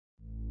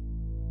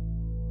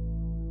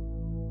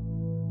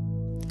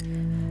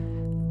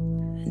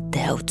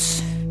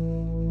doubts,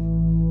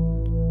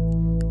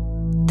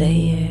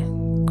 they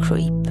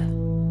creep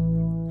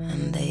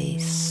and they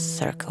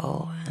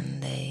circle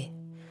and they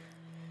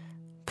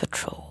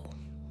patrol.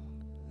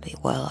 They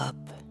well up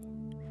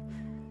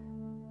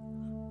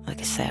like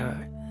a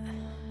sour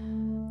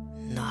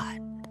knot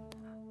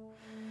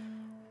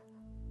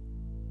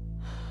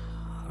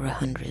or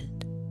 100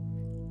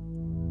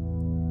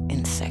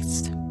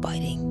 insects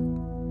biting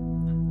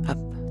up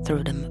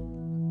through the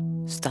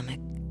stomach,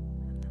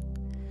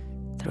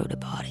 through the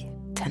body,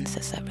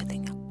 tenses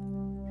everything up.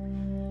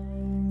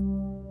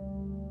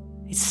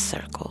 It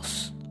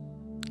circles.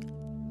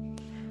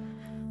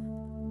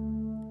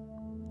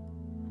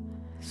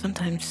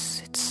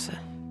 Sometimes it's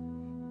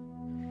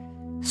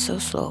so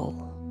slow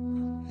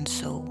and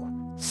so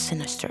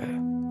sinister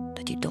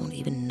that you don't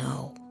even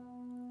know.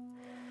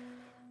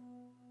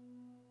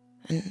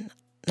 And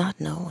not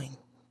knowing,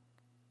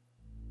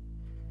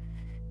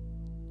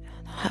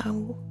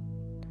 how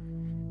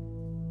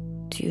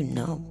do you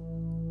know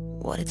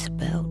what it's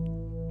about?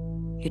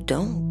 You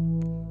don't.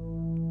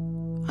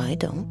 I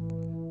don't.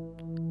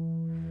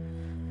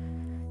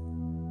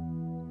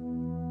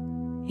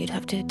 You'd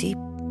have to deep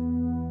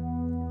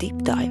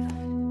dive.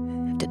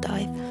 You have to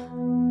dive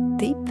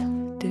deep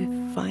to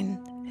find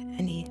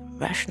any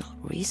rational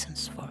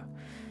reasons for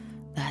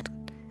that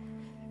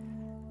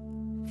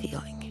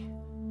feeling,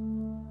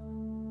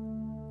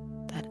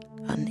 that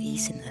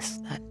uneasiness,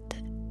 that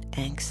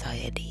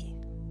anxiety.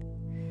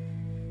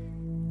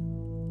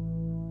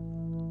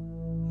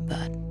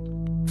 But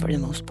for the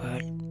most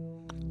part,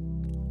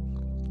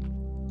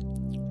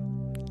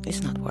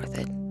 it's not worth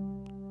it.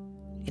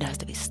 It has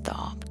to be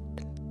stopped.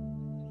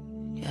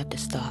 You have to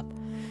stop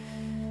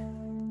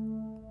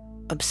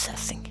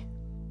obsessing.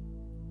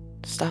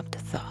 Stop the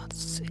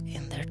thoughts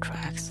in their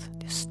tracks.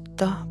 Just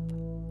stop.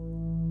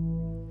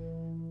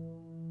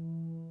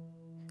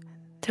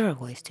 There are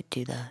ways to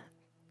do that.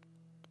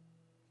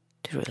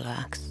 To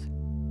relax.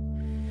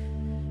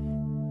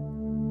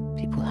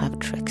 People have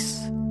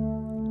tricks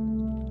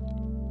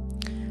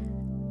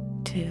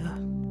to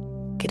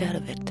get out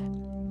of it.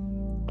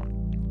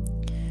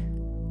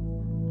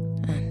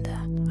 And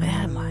I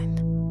have mine.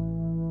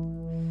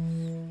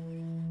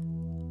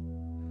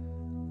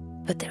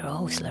 But they're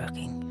always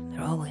lurking.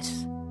 They're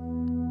always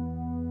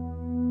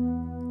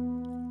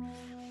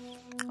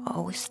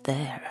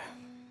there.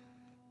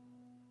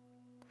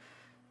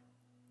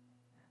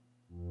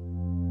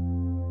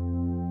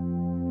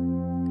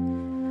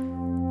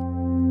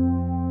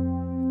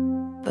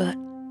 But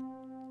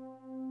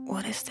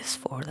what is this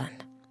for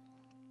then?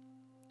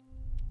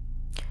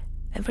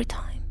 Every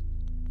time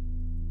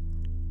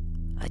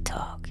I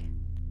talk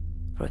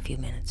for a few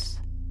minutes,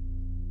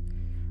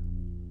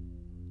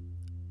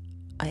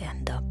 I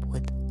end up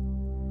with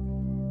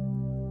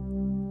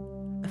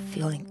a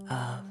feeling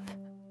of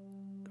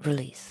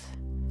release,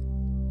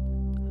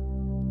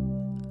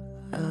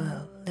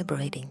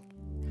 liberating,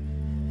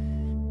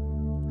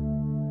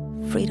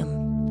 freedom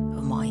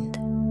of mind.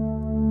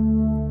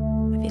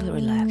 I feel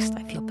relaxed,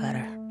 I feel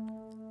better.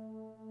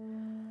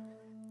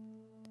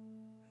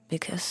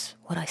 Because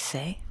what I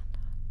say,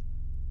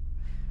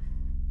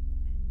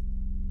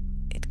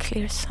 it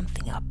clears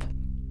something up.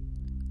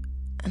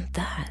 And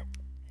that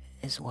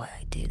is why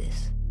I do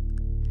this.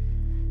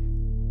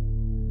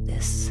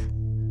 This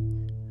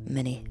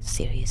mini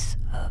series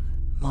of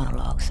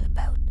monologues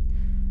about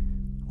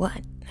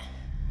what?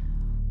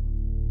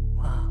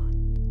 Well,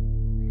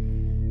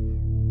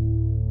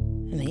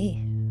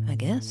 me, I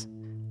guess.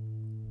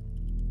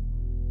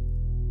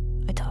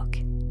 I talk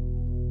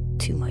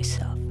to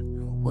myself,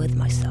 with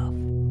myself,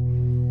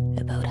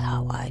 about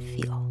how I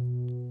feel.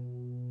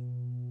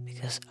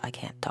 Because I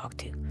can't talk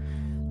to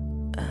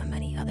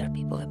many other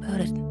people about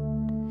it.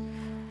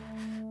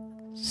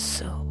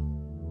 So,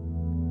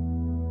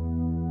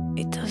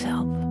 it does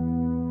help.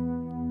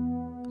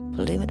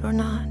 Believe it or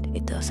not,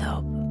 it does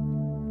help.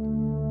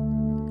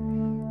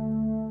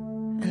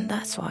 And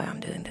that's why I'm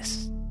doing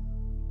this.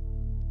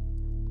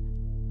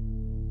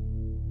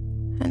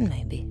 And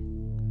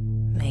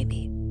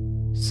maybe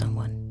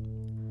someone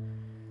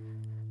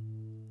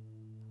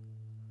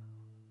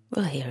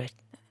will hear it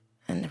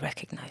and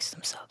recognize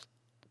themselves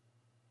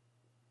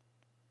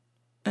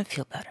and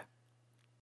feel better.